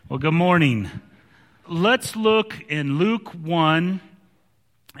Well, good morning. Let's look in Luke 1,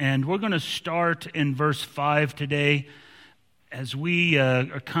 and we're going to start in verse 5 today as we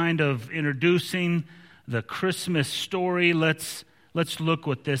are kind of introducing the Christmas story. Let's look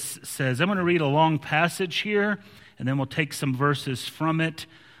what this says. I'm going to read a long passage here, and then we'll take some verses from it.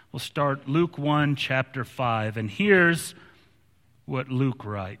 We'll start Luke 1, chapter 5, and here's what Luke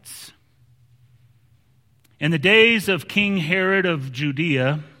writes. In the days of King Herod of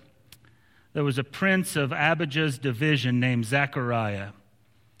Judea, there was a prince of Abijah's division named Zechariah.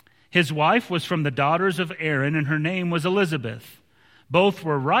 His wife was from the daughters of Aaron, and her name was Elizabeth. Both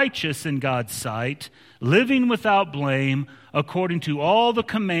were righteous in God's sight, living without blame, according to all the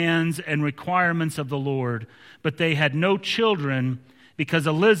commands and requirements of the Lord. But they had no children, because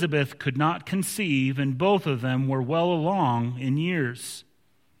Elizabeth could not conceive, and both of them were well along in years.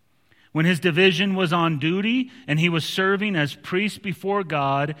 When his division was on duty and he was serving as priest before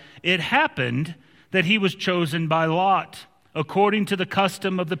God, it happened that he was chosen by lot, according to the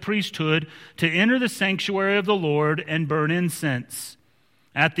custom of the priesthood, to enter the sanctuary of the Lord and burn incense.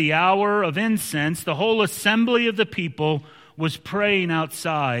 At the hour of incense, the whole assembly of the people was praying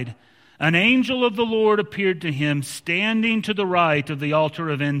outside. An angel of the Lord appeared to him, standing to the right of the altar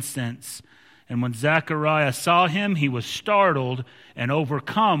of incense. And when Zechariah saw him, he was startled and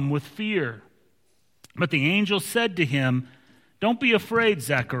overcome with fear. But the angel said to him, "Don't be afraid,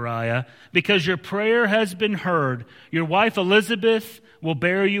 Zechariah, because your prayer has been heard. Your wife Elizabeth will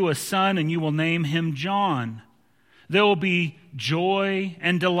bear you a son, and you will name him John. There will be joy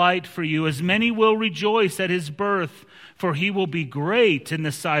and delight for you, as many will rejoice at his birth. For he will be great in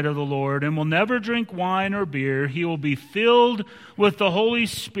the sight of the Lord, and will never drink wine or beer. He will be filled with the Holy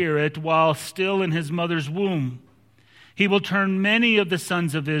Spirit while still in his mother's womb. He will turn many of the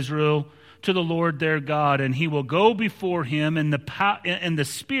sons of Israel to the Lord their God, and he will go before him in the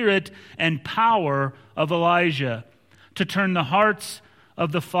spirit and power of Elijah, to turn the hearts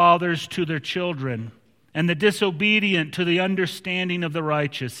of the fathers to their children, and the disobedient to the understanding of the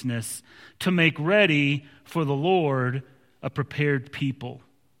righteousness, to make ready for the Lord a prepared people."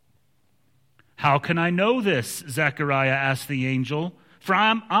 "How can I know this?" Zechariah asked the angel. For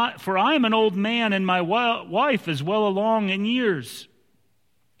I am an old man, and my wife is well along in years."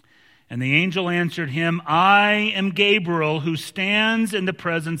 And the angel answered him, "I am Gabriel, who stands in the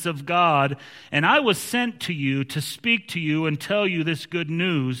presence of God, and I was sent to you to speak to you and tell you this good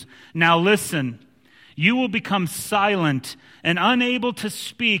news. Now listen. You will become silent and unable to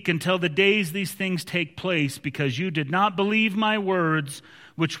speak until the days these things take place, because you did not believe my words,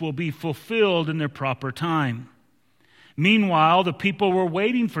 which will be fulfilled in their proper time." Meanwhile, the people were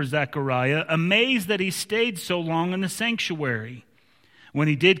waiting for Zechariah, amazed that he stayed so long in the sanctuary. When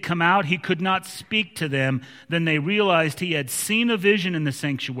he did come out, he could not speak to them. Then they realized he had seen a vision in the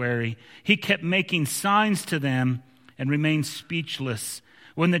sanctuary. He kept making signs to them and remained speechless.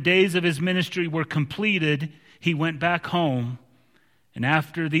 When the days of his ministry were completed, he went back home. And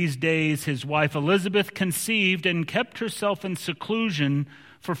after these days, his wife Elizabeth conceived and kept herself in seclusion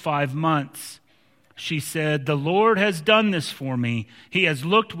for 5 months. She said, "The Lord has done this for me. He has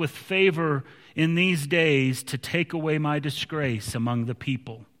looked with favor in these days to take away my disgrace among the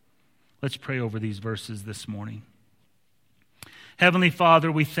people." Let's pray over these verses this morning. Heavenly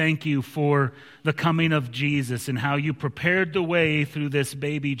Father, we thank you for the coming of Jesus and how you prepared the way through this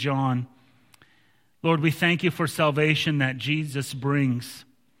baby John. Lord, we thank you for salvation that Jesus brings.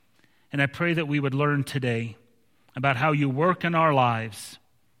 And I pray that we would learn today about how you work in our lives,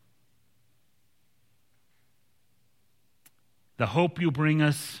 the hope you bring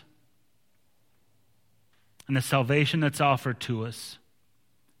us, and the salvation that's offered to us.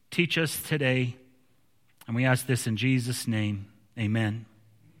 Teach us today, and we ask this in Jesus' name. Amen.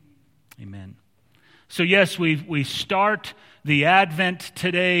 Amen. So yes, we start the Advent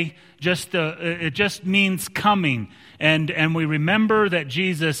today. It just means coming, and we remember that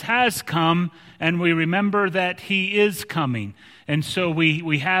Jesus has come, and we remember that he is coming. And so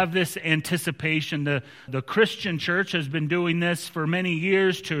we have this anticipation. The Christian church has been doing this for many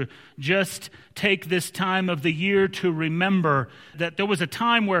years, to just take this time of the year to remember that there was a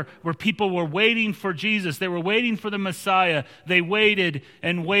time where people were waiting for Jesus. They were waiting for the Messiah. They waited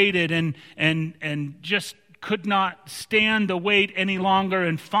and waited and just could not stand the wait any longer.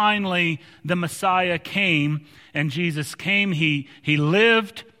 And finally, the Messiah came, and Jesus came. He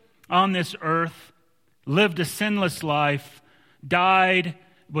lived on this earth, lived a sinless life, died,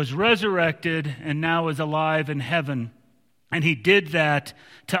 was resurrected, and now is alive in heaven. And he did that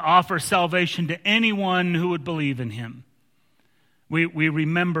to offer salvation to anyone who would believe in him. We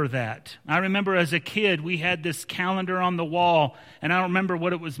remember that. I remember as a kid, we had this calendar on the wall, and I don't remember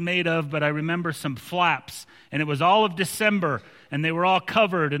what it was made of, but I remember some flaps, and it was all of December, and they were all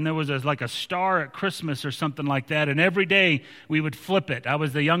covered, and there was like a star at Christmas or something like that, and every day we would flip it. I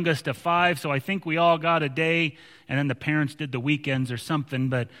was the youngest of 5, so I think we all got a day, and then the parents did the weekends or something,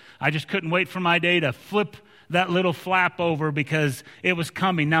 but I just couldn't wait for my day to flip that little flap over because it was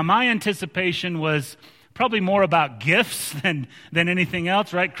coming. Now, my anticipation was probably more about gifts than anything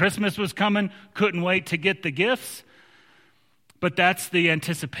else, right? Christmas was coming, couldn't wait to get the gifts. But that's the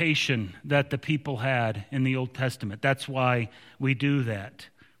anticipation that the people had in the Old Testament. That's why we do that.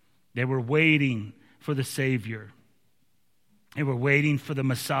 They were waiting for the Savior. They were waiting for the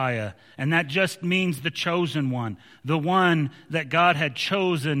Messiah. And that just means the chosen one, the one that God had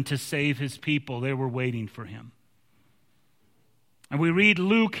chosen to save his people. They were waiting for him. And we read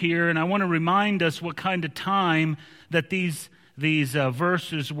Luke here, and I want to remind us what kind of time that these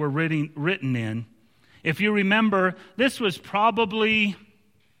verses were written in. If you remember, this was probably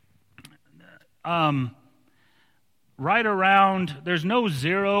right around, there's no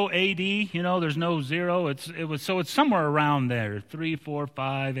 0 AD, there's no 0. It's somewhere around there, 3, 4,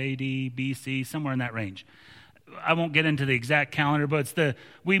 5 AD, BC, somewhere in that range. I won't get into the exact calendar, but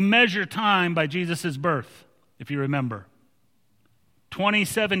we measure time by Jesus' birth, if you remember.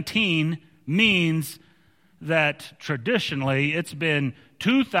 2017 means that traditionally it's been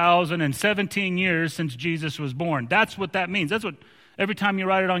 2017 years since Jesus was born. That's what that means. That's what every time you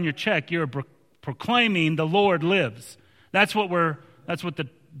write it on your check, you're proclaiming the Lord lives. That's what the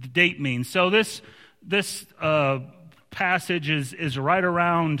date means. So this passage is right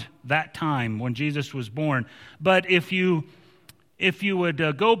around that time when Jesus was born. But if you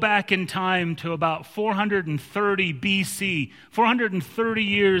would go back in time to about 430 BC, 430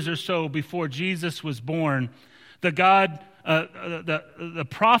 years or so before Jesus was born, the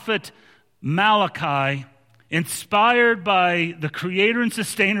prophet Malachi, inspired by the creator and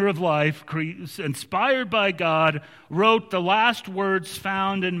sustainer of life, inspired by God, wrote the last words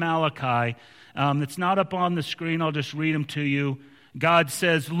found in Malachi. It's not up on the screen. I'll just read them to you. God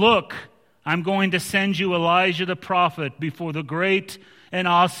says, "Look, I'm going to send you Elijah the prophet before the great and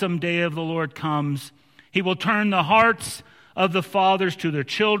awesome day of the Lord comes. He will turn the hearts of the fathers to their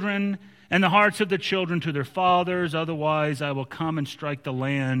children and the hearts of the children to their fathers. Otherwise, I will come and strike the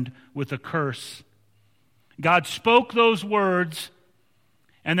land with a curse." God spoke those words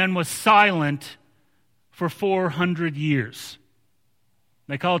and then was silent for 400 years.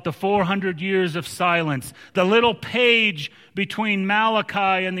 They call it the 400 years of silence. The little page between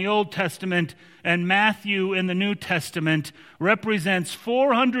Malachi in the Old Testament and Matthew in the New Testament represents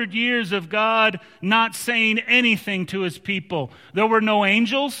 400 years of God not saying anything to his people. There were no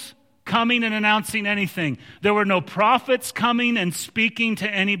angels coming and announcing anything. There were no prophets coming and speaking to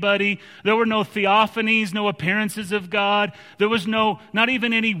anybody. There were no theophanies, no appearances of God. There was not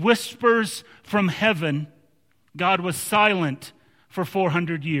even any whispers from heaven. God was silent for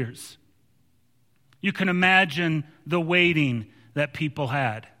 400 years. You can imagine the waiting that people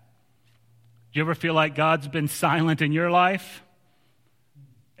had. Do you ever feel like God's been silent in your life?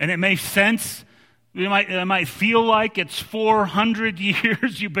 And it makes sense. It might feel like it's 400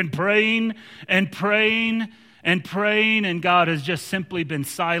 years you've been praying and praying and praying, and God has just simply been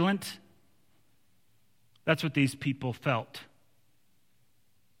silent. That's what these people felt.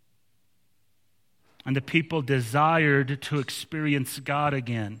 And the people desired to experience God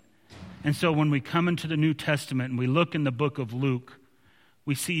again. And so when we come into the New Testament and we look in the book of Luke,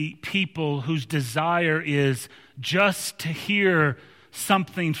 we see people whose desire is just to hear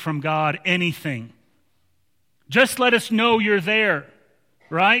something from God, anything. Just let us know you're there,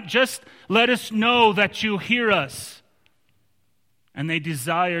 right? Just let us know that you hear us. And they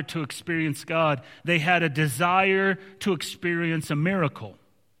desire to experience God. They had a desire to experience a miracle.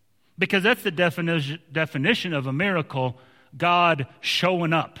 Because that's the definition of a miracle, God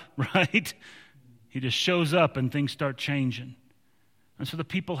showing up, right? He just shows up and things start changing. And so the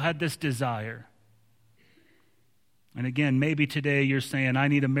people had this desire. And again, maybe today you're saying, I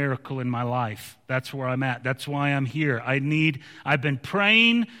need a miracle in my life. That's where I'm at. That's why I'm here. I've been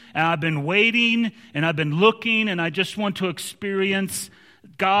praying, and I've been waiting, and I've been looking, and I just want to experience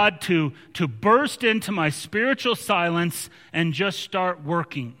God to burst into my spiritual silence and just start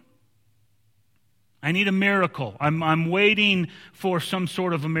working. I need a miracle. I'm waiting for some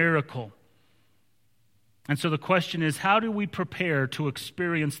sort of a miracle. And so the question is, how do we prepare to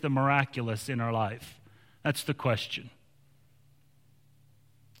experience the miraculous in our life? That's the question.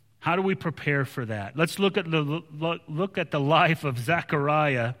 How do we prepare for that? Let's look at the life of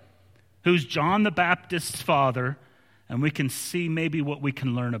Zechariah, who's John the Baptist's father, and we can see maybe what we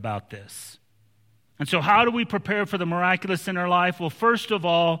can learn about this. And so how do we prepare for the miraculous in our life? Well, first of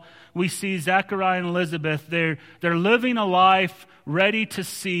all, we see Zechariah and Elizabeth. They're living a life ready to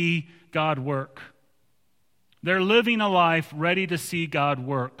see God work. They're living a life ready to see God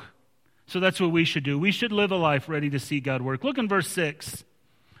work. So that's what we should do. We should live a life ready to see God work. Look in verse 6.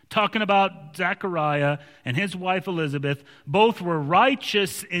 Talking about Zechariah and his wife Elizabeth, both were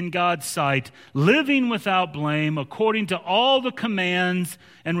righteous in God's sight, living without blame according to all the commands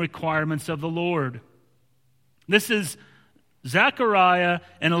and requirements of the Lord. This is Zechariah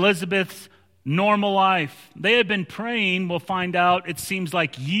and Elizabeth's normal life. They had been praying, we'll find out, it seems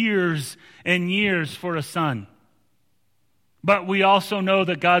like years and years for a son. But we also know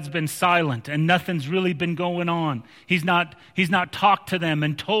that God's been silent and nothing's really been going on. He's not talked to them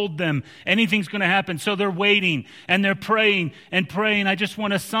and told them anything's going to happen. So they're waiting and they're praying and praying. I just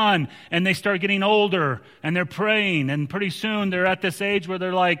want a son. And they start getting older and they're praying. And pretty soon they're at this age where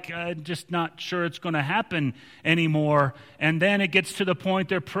they're like, just not sure it's going to happen anymore. And then it gets to the point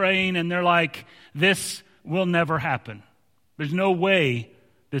they're praying and they're like, this will never happen. There's no way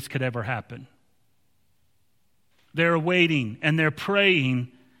this could ever happen. They're waiting and they're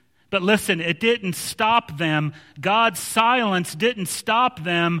praying. But listen, it didn't stop them. God's silence didn't stop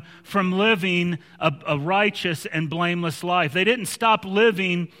them from living a righteous and blameless life. They didn't stop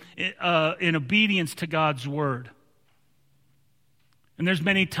living in obedience to God's word. And there's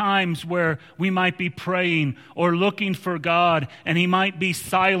many times where we might be praying or looking for God and He might be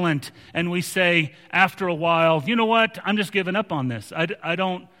silent and we say after a while, you know what, I'm just giving up on this.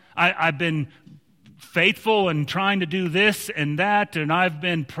 I've been faithful and trying to do this and that, and I've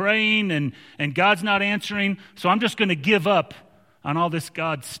been praying and God's not answering, so I'm just going to give up on all this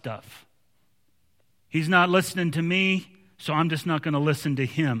God stuff. He's not listening to me, so I'm just not going to listen to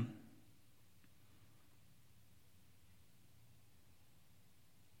Him.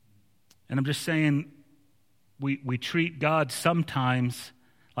 And I'm just saying, we treat God sometimes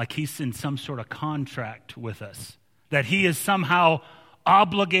like He's in some sort of contract with us, that He is somehow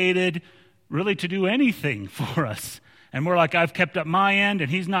obligated really to do anything for us. And we're like, I've kept up my end and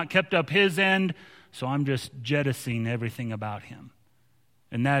He's not kept up His end, so I'm just jettisoning everything about Him.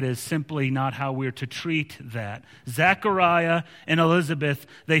 And that is simply not how we're to treat that. Zechariah and Elizabeth,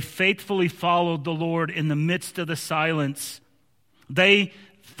 they faithfully followed the Lord in the midst of the silence. They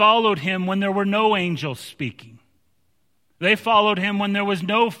followed Him when there were no angels speaking. They followed Him when there was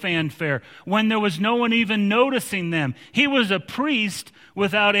no fanfare, when there was no one even noticing them. He was a priest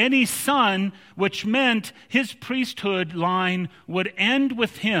without any son, which meant his priesthood line would end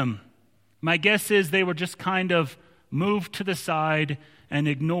with him. My guess is they were just kind of moved to the side and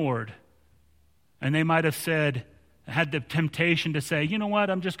ignored. And they might have had the temptation to say, you know what,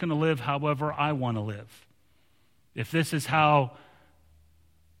 I'm just going to live however I want to live. If this is how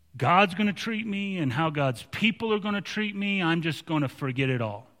God's going to treat me and how God's people are going to treat me, I'm just going to forget it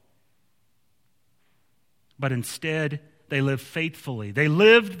all. But instead, they lived faithfully. They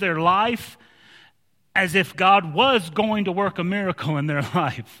lived their life as if God was going to work a miracle in their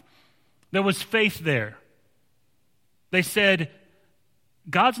life. There was faith there. They said,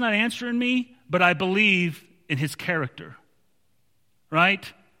 God's not answering me, but I believe in His character. Right?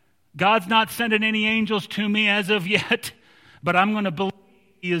 God's not sending any angels to me as of yet, but I'm going to believe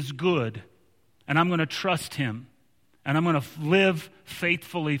He is good, and I'm going to trust Him, and I'm going to live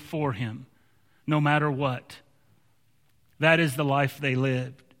faithfully for Him, no matter what. That is the life they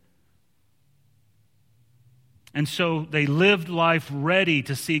lived. And so they lived life ready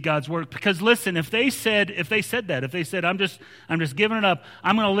to see God's work. Because listen, if they said I'm just giving it up,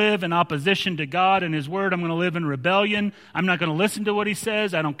 I'm going to live in opposition to God and His word, I'm going to live in rebellion, I'm not going to listen to what He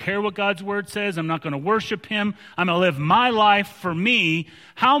says, I don't care what God's word says, I'm not going to worship Him, I'm going to live my life for me,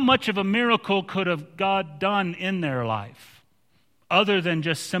 how much of a miracle could have God done in their life? Other than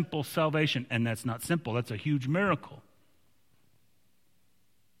just simple salvation. And that's not simple, that's a huge miracle.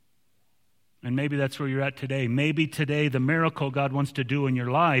 And maybe that's where you're at today. Maybe today the miracle God wants to do in your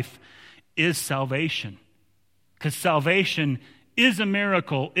life is salvation. Because salvation is a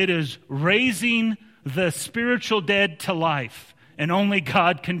miracle. It is raising the spiritual dead to life. And only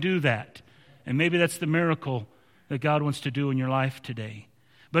God can do that. And maybe that's the miracle that God wants to do in your life today.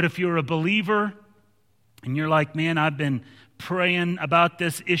 But if you're a believer and you're like, man, I've been praying about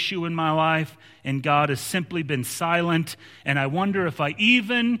this issue in my life, and God has simply been silent, and I wonder if I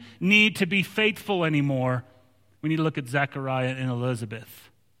even need to be faithful anymore, we need to look at Zechariah and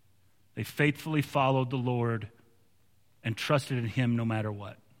Elizabeth. They faithfully followed the Lord and trusted in Him no matter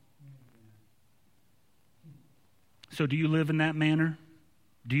what. So do you live in that manner?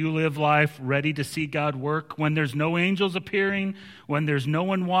 Do you live life ready to see God work when there's no angels appearing, when there's no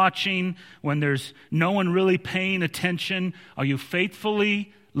one watching, when there's no one really paying attention? Are you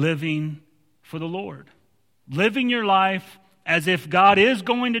faithfully living for the Lord? Living your life as if God is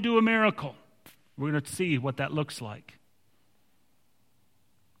going to do a miracle. We're going to see what that looks like.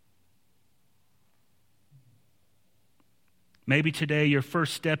 Maybe today your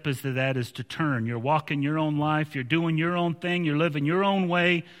first step is to turn. You're walking your own life, you're doing your own thing, you're living your own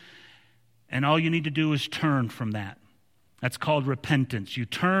way, and all you need to do is turn from that. That's called repentance. You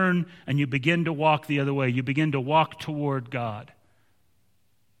turn and you begin to walk the other way. You begin to walk toward God.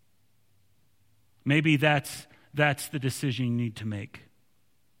 Maybe that's the decision you need to make.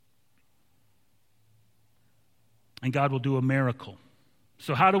 And God will do a miracle.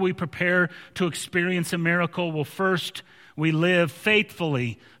 So how do we prepare to experience a miracle? Well, first, we live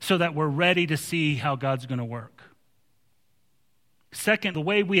faithfully so that we're ready to see how God's going to work. Second, the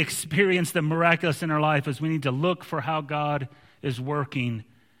way we experience the miraculous in our life is we need to look for how God is working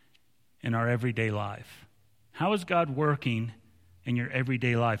in our everyday life. How is God working in your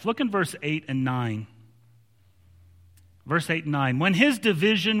everyday life? Look in verse 8 and 9. Verse 8 and 9. When his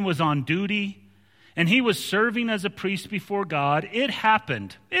division was on duty and he was serving as a priest before God, it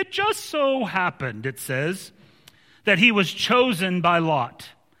just so happened, it says, that he was chosen by lot,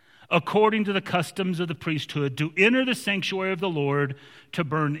 according to the customs of the priesthood, to enter the sanctuary of the Lord to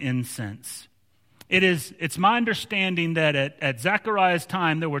burn incense. It's my understanding that at Zechariah's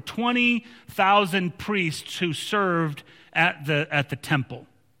time, there were 20,000 priests who served at the temple.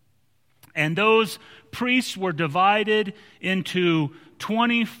 And those priests were divided into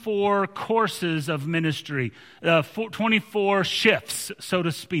 24 courses of ministry, 24 shifts, so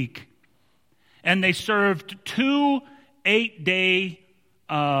to speak. And they served 2 8-day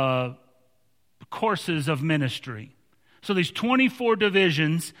courses of ministry. So these 24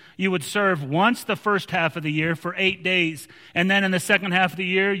 divisions, you would serve once the first half of the year for 8 days. And then in the second half of the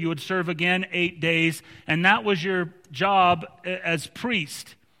year, you would serve again 8 days. And that was your job as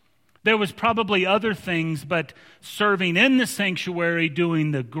priest. There was probably other things, but serving in the sanctuary,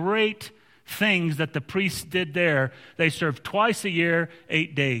 doing the great things that the priests did there, they served twice a year,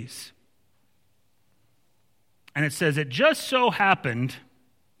 8 days. And it says, it just so happened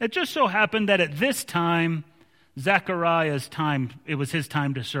that at this time, Zechariah's time, it was his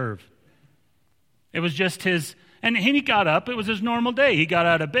time to serve. It was just his, and he got up, it was his normal day. He got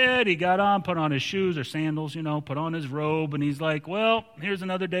out of bed, he got on, put on his shoes or sandals, put on his robe, and he's like, well, here's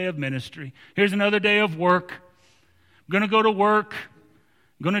another day of ministry. Here's another day of work. I'm going to go to work.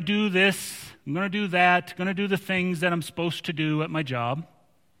 I'm going to do this. I'm going to do that. I'm going to do the things that I'm supposed to do at my job.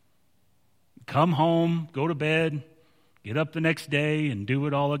 Come home, go to bed, get up the next day and do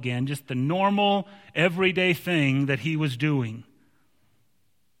it all again. Just the normal, everyday thing that he was doing.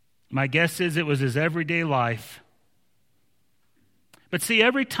 My guess is it was his everyday life. But see,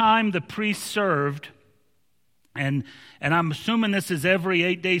 every time the priest served, and I'm assuming this is every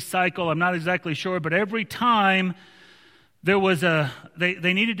 8-day cycle, I'm not exactly sure, but every time there was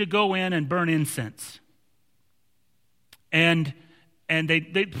they needed to go in and burn incense. And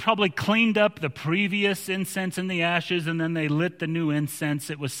they probably cleaned up the previous incense and the ashes, and then they lit the new incense.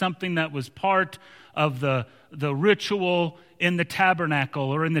 It was something that was part of the ritual in the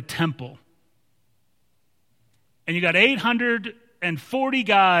tabernacle or in the temple. And you got 840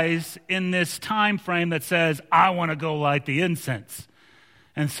 guys in this time frame that says, I want to go light the incense.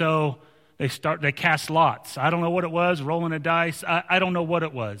 And so they cast lots. I don't know what it was, rolling a dice. I don't know what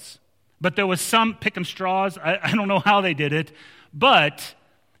it was. But there was some picking straws. I don't know how they did it. But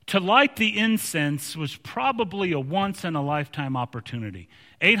to light the incense was probably a once-in-a-lifetime opportunity.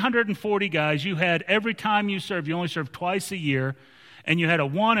 840 guys, you had every time you served, you only served twice a year, and you had a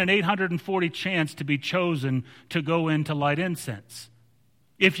 1 in 840 chance to be chosen to go in to light incense.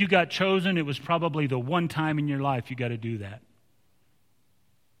 If you got chosen, it was probably the one time in your life you got to do that.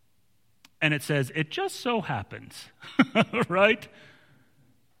 And it says, it just so happens, right?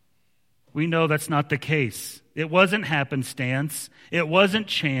 We know that's not the case. It wasn't happenstance. It wasn't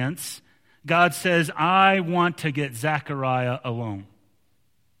chance. God says, I want to get Zechariah alone.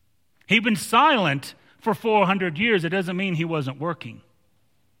 He'd been silent for 400 years. It doesn't mean he wasn't working.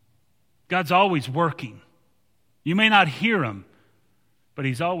 God's always working. You may not hear him, but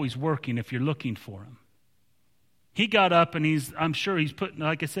he's always working if you're looking for him. He got up and I'm sure he's putting,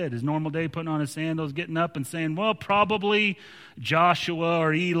 like I said, his normal day, putting on his sandals, getting up and saying, well, probably Joshua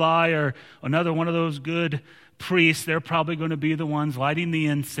or Eli or another one of those good priests, they're probably going to be the ones lighting the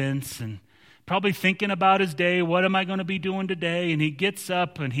incense and probably thinking about his day. What am I going to be doing today? And he gets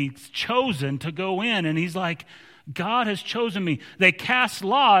up and he's chosen to go in and he's like, God has chosen me. They cast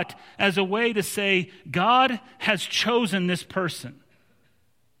lot as a way to say, God has chosen this person.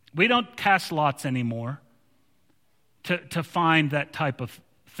 We don't cast lots anymore to find that type of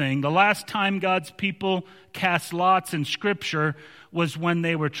thing. The last time God's people cast lots in Scripture was when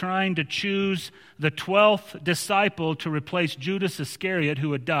they were trying to choose the 12th disciple to replace Judas Iscariot,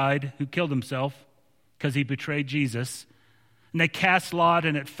 who had died, who killed himself because he betrayed Jesus. And they cast lot,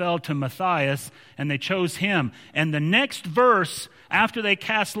 and it fell to Matthias, and they chose him. And the next verse, after they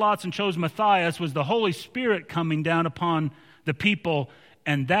cast lots and chose Matthias, was the Holy Spirit coming down upon the people,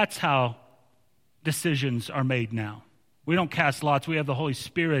 and that's how decisions are made now. We don't cast lots. We have the Holy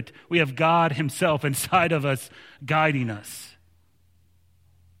Spirit. We have God himself inside of us guiding us.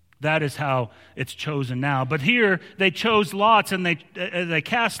 That is how it's chosen now. But here, they chose lots, and they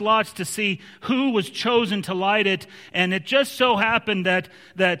cast lots to see who was chosen to light it. And it just so happened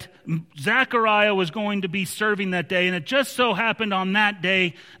that Zechariah was going to be serving that day. And it just so happened on that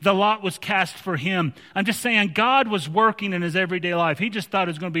day, the lot was cast for him. I'm just saying, God was working in his everyday life. He just thought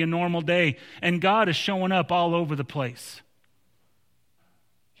it was going to be a normal day. And God is showing up all over the place.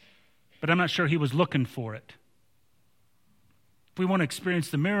 But I'm not sure he was looking for it. If we want to experience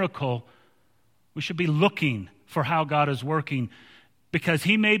the miracle, we should be looking for how God is working, because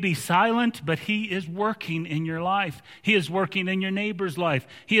he may be silent, but he is working in your life. He is working in your neighbor's life.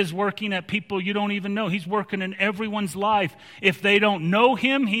 He is working at people you don't even know. He's working in everyone's life. If they don't know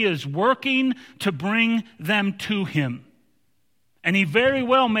him, he is working to bring them to him. And he very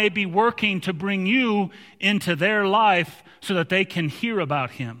well may be working to bring you into their life so that they can hear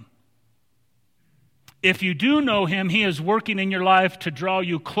about him. If you do know him, he is working in your life to draw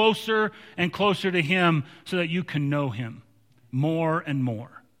you closer and closer to him so that you can know him more and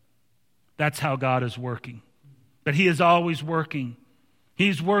more. That's how God is working. But he is always working.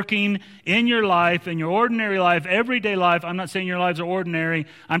 He's working in your life, in your ordinary life, everyday life. I'm not saying your lives are ordinary.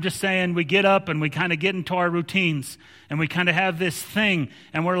 I'm just saying we get up and we kind of get into our routines and we kind of have this thing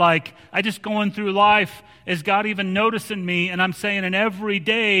and we're like, I just going through life. Is God even noticing me? And I'm saying in every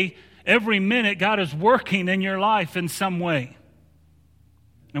day, every minute, God is working in your life in some way.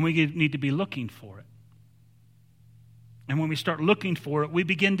 And we need to be looking for it. And when we start looking for it, we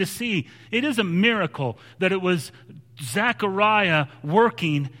begin to see it is a miracle that it was Zechariah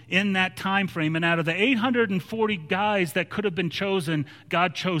working in that time frame. And out of the 840 guys that could have been chosen,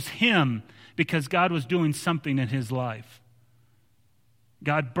 God chose him because God was doing something in his life.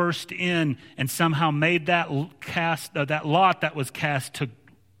 God burst in and somehow made that lot that was cast to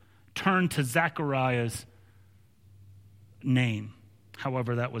turn to Zechariah's name,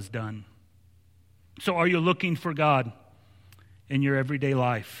 however that was done. So are you looking for God in your everyday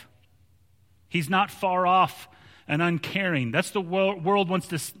life? He's not far off and uncaring. That's the world wants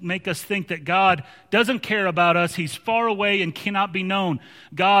to make us think that God doesn't care about us. He's far away and cannot be known.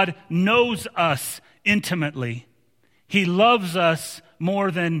 God knows us intimately. He loves us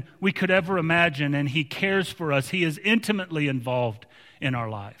more than we could ever imagine, and he cares for us. He is intimately involved in our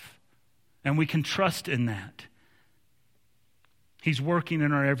life. And we can trust in that. He's working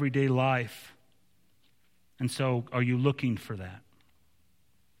in our everyday life. And so, are you looking for that?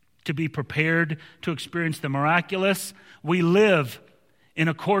 To be prepared to experience the miraculous, we live in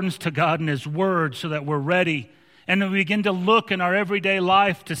accordance to God and his word so that we're ready. And we begin to look in our everyday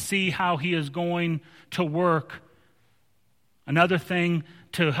life to see how he is going to work. Another thing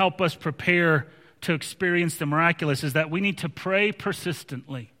to help us prepare to experience the miraculous is that we need to pray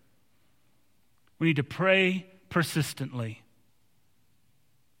persistently. We need to pray persistently.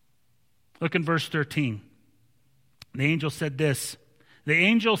 Look in verse 13. The angel said this. The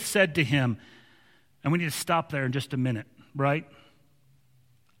angel said to him, and we need to stop there in just a minute, right?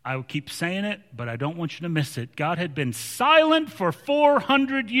 I will keep saying it, but I don't want you to miss it. God had been silent for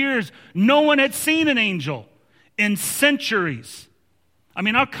 400 years. No one had seen an angel in centuries. I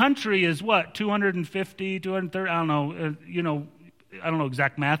mean, our country is what, 250, 230, I don't know, I don't know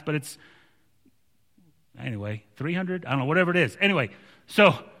exact math, but it's, anyway, 300, I don't know, whatever it is. Anyway,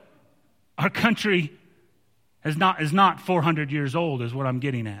 so our country is not 400 years old is what I'm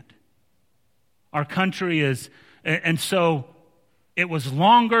getting at. Our country is, and so it was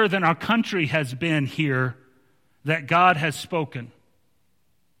longer than our country has been here that God has spoken.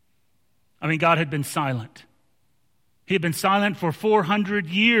 I mean, God had been silent. He had been silent for 400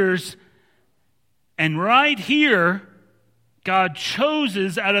 years, and right here, God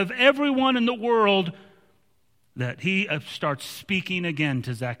chooses out of everyone in the world that he starts speaking again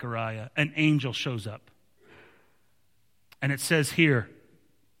to Zechariah. An angel shows up. And it says here,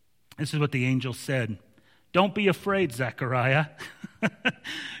 this is what the angel said. Don't be afraid, Zechariah.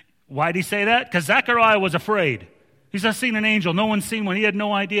 Why did he say that? Because Zechariah was afraid. He's not seen an angel. No one's seen one. He had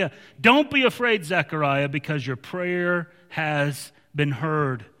no idea. Don't be afraid, Zechariah, because your prayer has been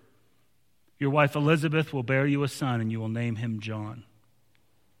heard. Your wife Elizabeth will bear you a son, and you will name him John.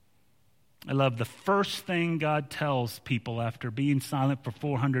 I love the first thing God tells people after being silent for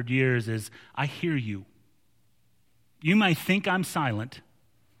 400 years is, I hear you. You may think I'm silent.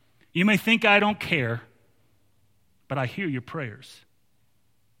 You may think I don't care, but I hear your prayers.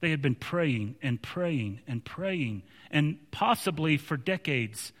 They had been praying and praying and praying, and possibly for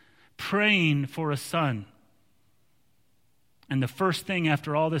decades, praying for a son. And the first thing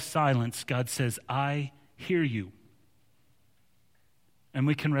after all this silence, God says, I hear you. And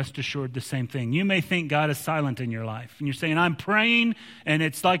we can rest assured the same thing. You may think God is silent in your life. And you're saying, I'm praying, and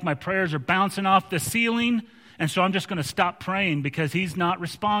it's like my prayers are bouncing off the ceiling, and so I'm just going to stop praying because he's not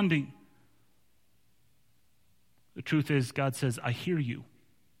responding. The truth is, God says, I hear you.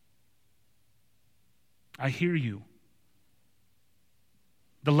 I hear you.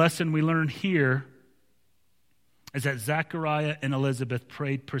 The lesson we learn here is that Zechariah and Elizabeth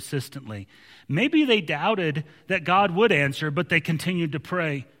prayed persistently. Maybe they doubted that God would answer, but they continued to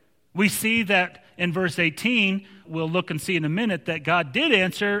pray. We see that in verse 18, we'll look and see in a minute, that God did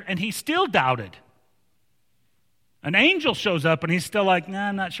answer, and he still doubted. An angel shows up, and he's still like,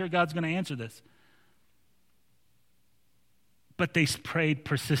 I'm not sure God's going to answer this. But they prayed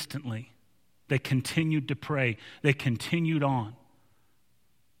persistently. They continued to pray. They continued on.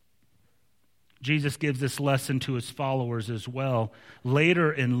 Jesus gives this lesson to his followers as well.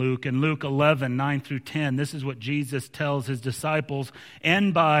 Later in Luke 11, 9 through 10, this is what Jesus tells his disciples,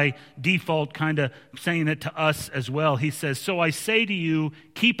 and by default kind of saying it to us as well. He says, so I say to you,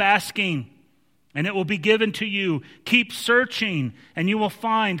 keep asking, and it will be given to you. Keep searching, and you will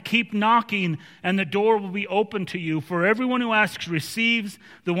find. Keep knocking, and the door will be open to you. For everyone who asks receives,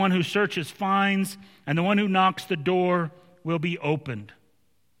 the one who searches finds, and the one who knocks, the door will be opened.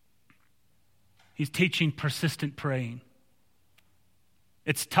 He's teaching persistent praying.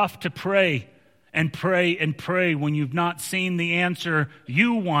 It's tough to pray and pray and pray when you've not seen the answer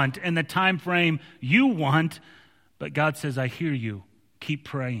you want and the time frame you want. But God says, I hear you. Keep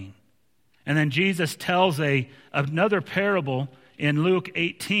praying. And then Jesus tells another parable in Luke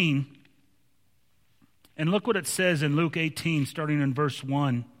 18. And look what it says in Luke 18, starting in verse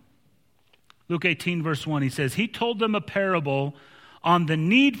 1. Luke 18, verse 1, he says, he told them a parable on the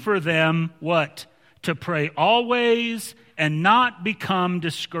need for them, what? To pray always and not become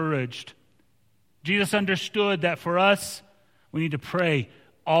discouraged. Jesus understood that for us, we need to pray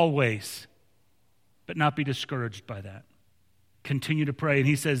always, but not be discouraged by that. Continue to pray. And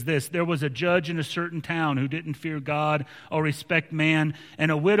he says this, there was a judge in a certain town who didn't fear God or respect man, and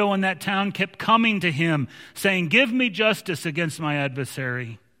a widow in that town kept coming to him, saying, give me justice against my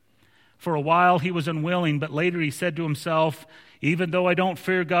adversary. For a while he was unwilling, but later he said to himself, even though I don't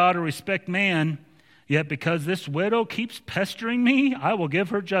fear God or respect man, yet because this widow keeps pestering me, I will give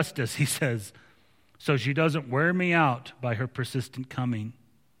her justice, he says, so she doesn't wear me out by her persistent coming.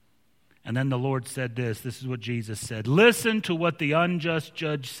 And then the Lord said this is what Jesus said, listen to what the unjust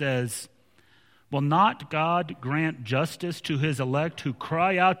judge says. Will not God grant justice to his elect who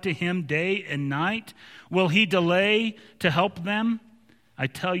cry out to him day and night? Will he delay to help them? I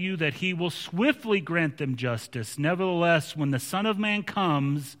tell you that he will swiftly grant them justice. Nevertheless, when the Son of Man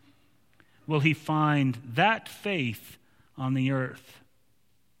comes, will he find that faith on the earth?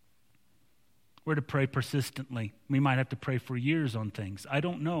 We're to pray persistently. We might have to pray for years on things. I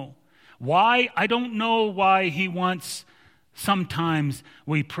don't know. Why? I don't know why he wants, sometimes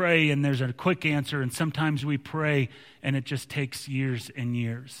we pray and there's a quick answer, and sometimes we pray and it just takes years and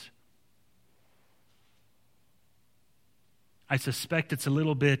years. I suspect it's a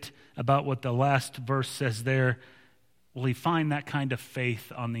little bit about what the last verse says there. Will he find that kind of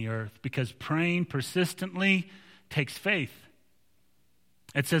faith on the earth? Because praying persistently takes faith.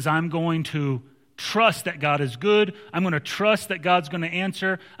 It says, I'm going to trust that God is good. I'm going to trust that God's going to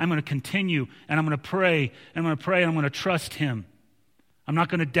answer. I'm going to continue, and I'm going to pray, and I'm going to pray, and I'm going to trust him. I'm not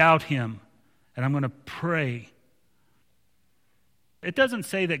going to doubt him, and I'm going to pray. It doesn't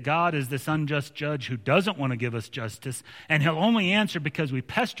say that God is this unjust judge who doesn't want to give us justice, and he'll only answer because we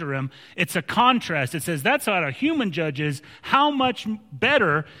pester him. It's a contrast. It says that's how a human judge is. How much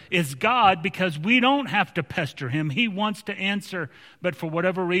better is God, because we don't have to pester him. He wants to answer, but for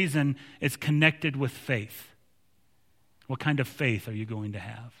whatever reason, it's connected with faith. What kind of faith are you going to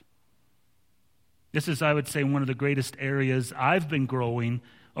have? This is, I would say, one of the greatest areas I've been growing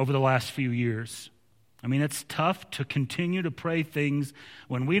over the last few years. I mean, it's tough to continue to pray things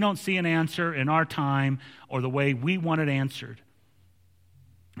when we don't see an answer in our time or the way we want it answered.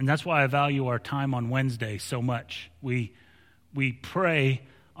 And that's why I value our time on Wednesday so much. We pray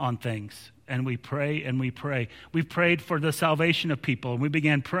on things, and we pray and we pray. We prayed for the salvation of people, and we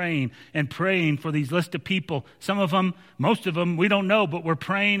began praying and praying for these list of people. Some of them, most of them, we don't know, but we're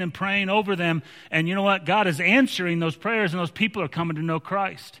praying and praying over them. And you know what? God is answering those prayers, and those people are coming to know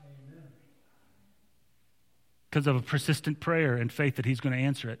Christ because of a persistent prayer and faith that he's going to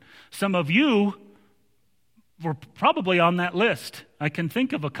answer it. Some of you were probably on that list. I can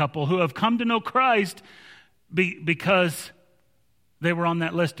think of a couple who have come to know Christ because they were on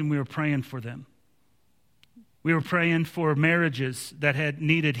that list and we were praying for them. We were praying for marriages that had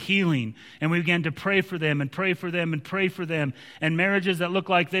needed healing, and we began to pray for them and pray for them and pray for them, and marriages that looked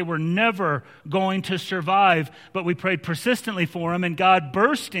like they were never going to survive, but we prayed persistently for them, and God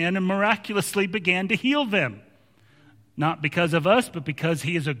burst in and miraculously began to heal them. Not because of us, but because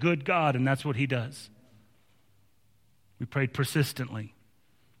he is a good God, and that's what he does. We prayed persistently.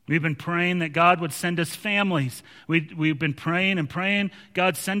 We've been praying that God would send us families. We've been praying and praying,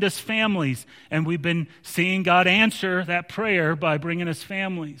 God send us families. And we've been seeing God answer that prayer by bringing us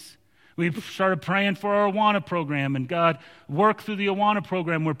families. We've started praying for our Awana program, and God worked through the Awana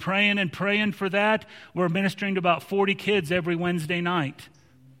program. We're praying and praying for that. We're ministering to about 40 kids every Wednesday night.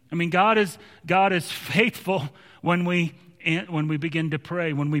 I mean, God is faithful when we begin to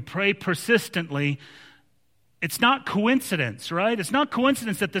pray. When we pray persistently, it's not coincidence, right? It's not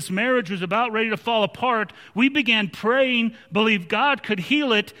coincidence that this marriage was about ready to fall apart. We began praying, believed God could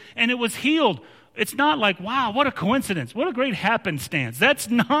heal it, and it was healed. It's not like, wow, what a coincidence. What a great happenstance.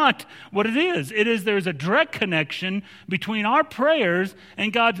 That's not what it is. There's a direct connection between our prayers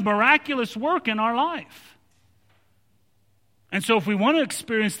and God's miraculous work in our life. And so if we want to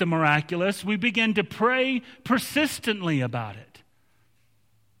experience the miraculous, we begin to pray persistently about it.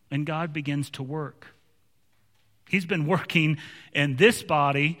 And God begins to work. He's been working in this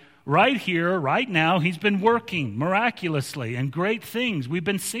body right here, right now. He's been working miraculously and great things. We've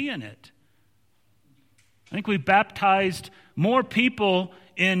been seeing it. I think we've baptized more people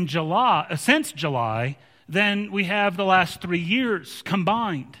in July, since July, than we have the last 3 years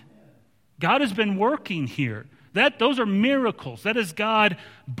combined. God has been working here. Those are miracles. That is God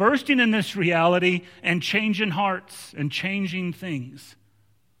bursting in this reality and changing hearts and changing things.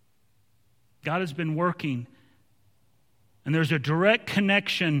 God has been working. And there's a direct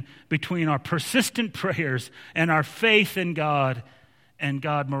connection between our persistent prayers and our faith in God and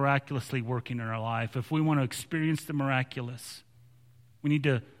God miraculously working in our life. If we want to experience the miraculous, we need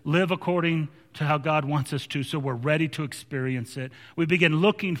to live according to how God wants us to, so we're ready to experience it. We begin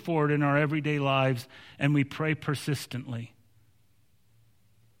looking for it in our everyday lives, and we pray persistently.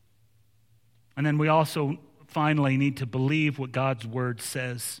 And then we also finally need to believe what God's word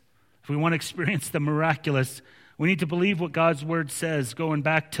says. If we want to experience the miraculous, we need to believe what God's word says. Going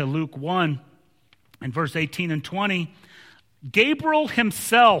back to Luke 1 and verse 18 and 20, Gabriel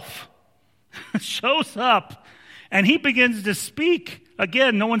himself shows up and he begins to speak.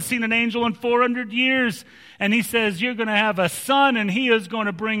 Again, no one's seen an angel in 400 years. And he says, you're going to have a son, and he is going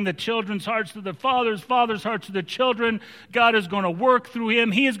to bring the children's hearts to the fathers' hearts to the children. God is going to work through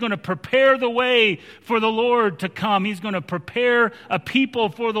him. He is going to prepare the way for the Lord to come. He's going to prepare a people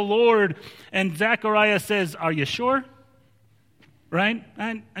for the Lord. And Zechariah says, are you sure? Right?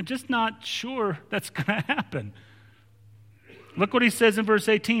 I'm just not sure that's going to happen. Look what he says in verse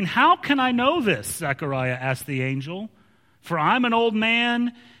 18. How can I know this? Zechariah asked the angel. For I'm an old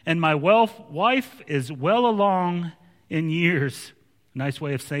man, and my wife is well along in years. Nice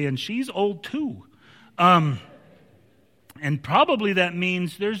way of saying she's old too. And probably that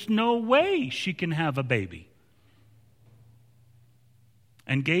means there's no way she can have a baby.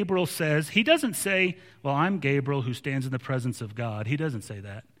 And Gabriel says, he doesn't say, well, I'm Gabriel who stands in the presence of God. He doesn't say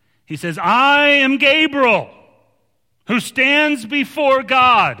that. He says, I am Gabriel who stands before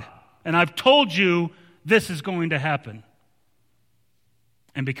God. And I've told you this is going to happen.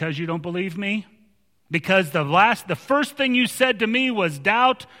 And because you don't believe me, because the first thing you said to me was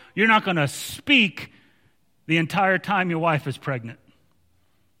doubt, you're not going to speak the entire time your wife is pregnant.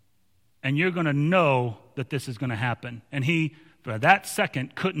 And you're going to know that this is going to happen. And he, for that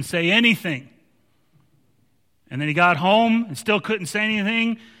second, couldn't say anything. And then he got home and still couldn't say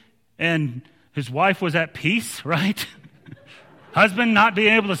anything. And his wife was at peace, right? Husband not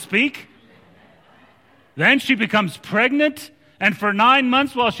being able to speak. Then she becomes pregnant. And for 9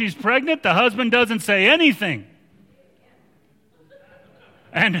 months while she's pregnant, the husband doesn't say anything.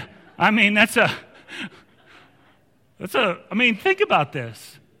 And, I mean, think about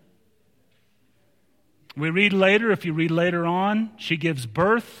this. We read later, if you read later on, she gives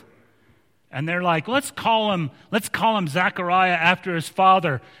birth. And they're like, let's call him Zechariah after his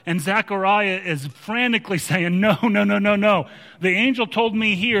father. And Zechariah is frantically saying, no. The angel told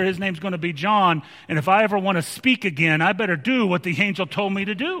me here his name's going to be John, and if I ever want to speak again, I better do what the angel told me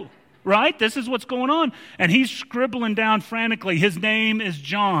to do. Right? This is what's going on. And he's scribbling down frantically, his name is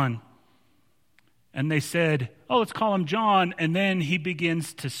John. And they said, let's call him John. And then he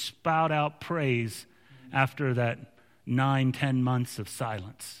begins to spout out praise after that 9-10 months of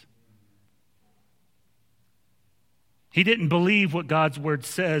silence. He didn't believe what God's word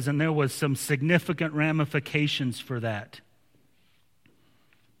says, and there was some significant ramifications for that.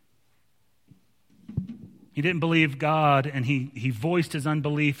 He didn't believe God, and he voiced his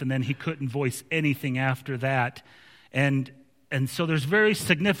unbelief, and then he couldn't voice anything after that. And so there's very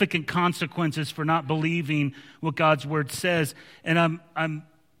significant consequences for not believing what God's word says. And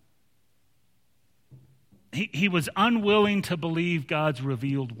he was unwilling to believe God's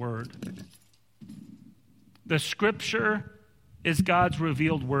revealed word. The Scripture is God's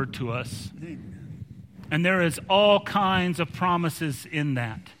revealed word to us. And there is all kinds of promises in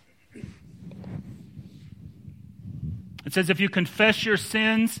that. It says, if you confess your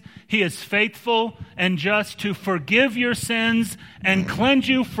sins, he is faithful and just to forgive your sins and cleanse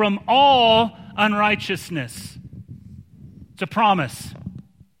you from all unrighteousness. It's a promise.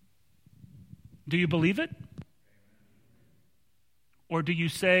 Do you believe it? Or do you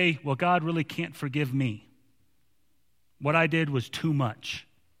say, well, God really can't forgive me? What I did was too much,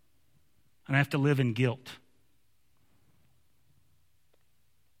 and I have to live in guilt.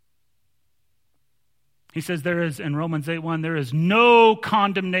 He says there is, in Romans 8:1, there is no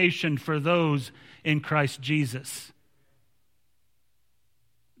condemnation for those in Christ Jesus.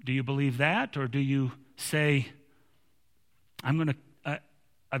 Do you believe that, or do you say,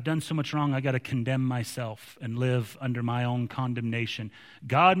 I've done so much wrong, I got to condemn myself and live under my own condemnation?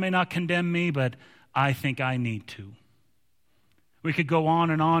 God may not condemn me, but I think I need to. We could go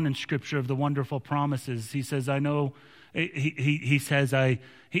on and on in Scripture of the wonderful promises. He says, I know, he's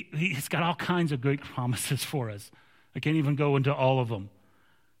got all kinds of great promises for us. I can't even go into all of them.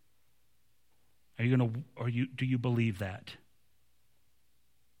 Do you believe that?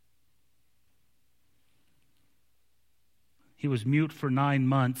 He was mute for 9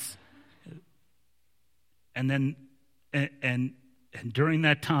 months. And then, and during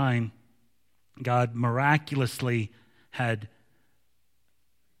that time, God miraculously had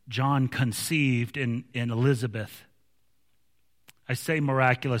John conceived in Elizabeth. I say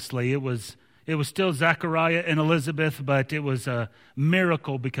miraculously. It was still Zechariah and Elizabeth, but it was a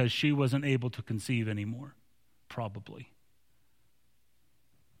miracle because she wasn't able to conceive anymore, probably.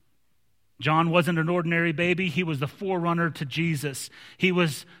 John wasn't an ordinary baby. He was the forerunner to Jesus. He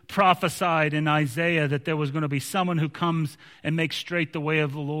was prophesied in Isaiah that there was going to be someone who comes and makes straight the way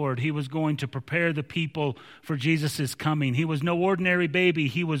of the Lord. He was going to prepare the people for Jesus' coming. He was no ordinary baby.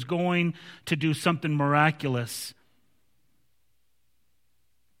 He was going to do something miraculous.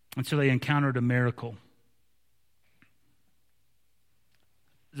 And so they encountered a miracle.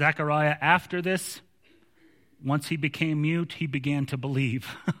 Zechariah, after this, once he became mute, he began to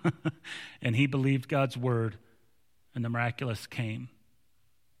believe. And he believed God's word, and the miraculous came.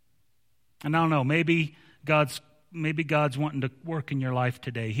 And I don't know, maybe God's wanting to work in your life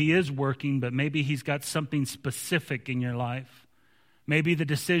today. He is working, but maybe he's got something specific in your life. Maybe the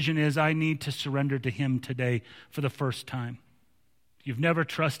decision is, I need to surrender to him today for the first time. You've never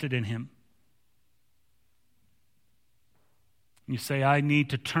trusted in him. You say, I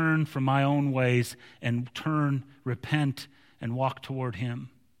need to turn from my own ways and repent, and walk toward him.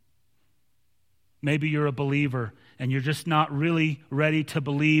 Maybe you're a believer and you're just not really ready to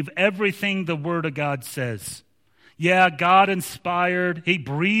believe everything the Word of God says. Yeah, God inspired. He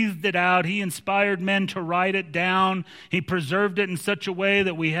breathed it out. He inspired men to write it down. He preserved it in such a way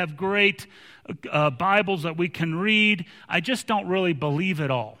that we have great Bibles that we can read. I just don't really believe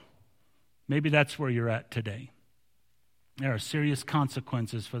it all. Maybe that's where you're at today. There are serious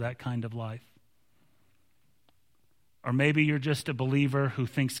consequences for that kind of life. Or maybe you're just a believer who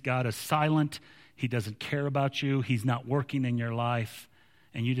thinks God is silent. He doesn't care about you. He's not working in your life.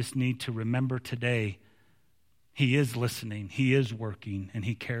 And you just need to remember today, he is listening, he is working, and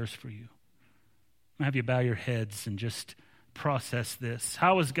he cares for you. I'll have you bow your heads and just process this.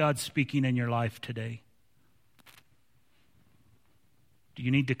 How is God speaking in your life today? Do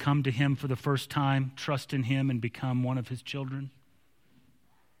you need to come to him for the first time, trust in him, and become one of his children?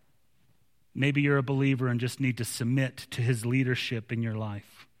 Maybe you're a believer and just need to submit to his leadership in your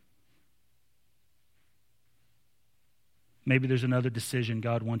life. Maybe there's another decision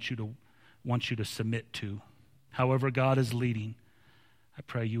God wants you to submit to. However God is leading, I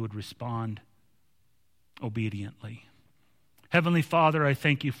pray you would respond obediently. Heavenly Father, I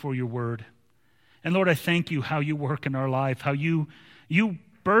thank you for your word. And Lord, I thank you how you work in our life, how you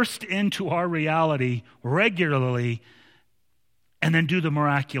burst into our reality regularly and then do the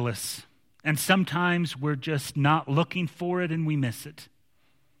miraculous. And sometimes we're just not looking for it and we miss it.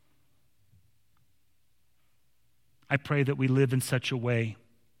 I pray that we live in such a way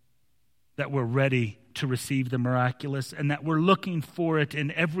that we're ready to receive the miraculous and that we're looking for it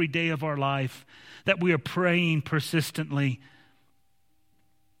in every day of our life, that we are praying persistently,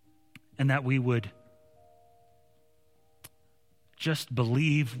 and that we would just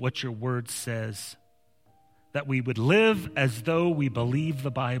believe what your word says, that we would live as though we believe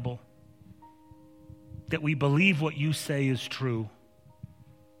the Bible, that we believe what you say is true.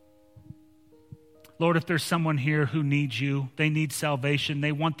 Lord, if there's someone here who needs you, they need salvation,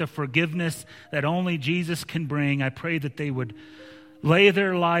 they want the forgiveness that only Jesus can bring, I pray that they would lay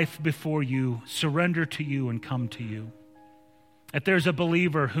their life before you, surrender to you, and come to you. If there's a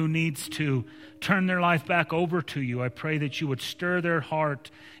believer who needs to turn their life back over to you, I pray that you would stir their heart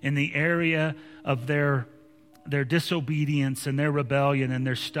in the area of their disobedience and their rebellion and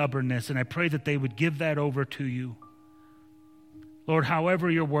their stubbornness, and I pray that they would give that over to you. Lord, however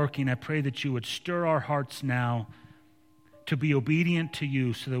you're working, I pray that you would stir our hearts now to be obedient to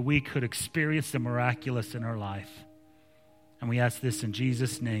you so that we could experience the miraculous in our life. And we ask this in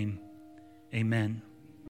Jesus' name. Amen.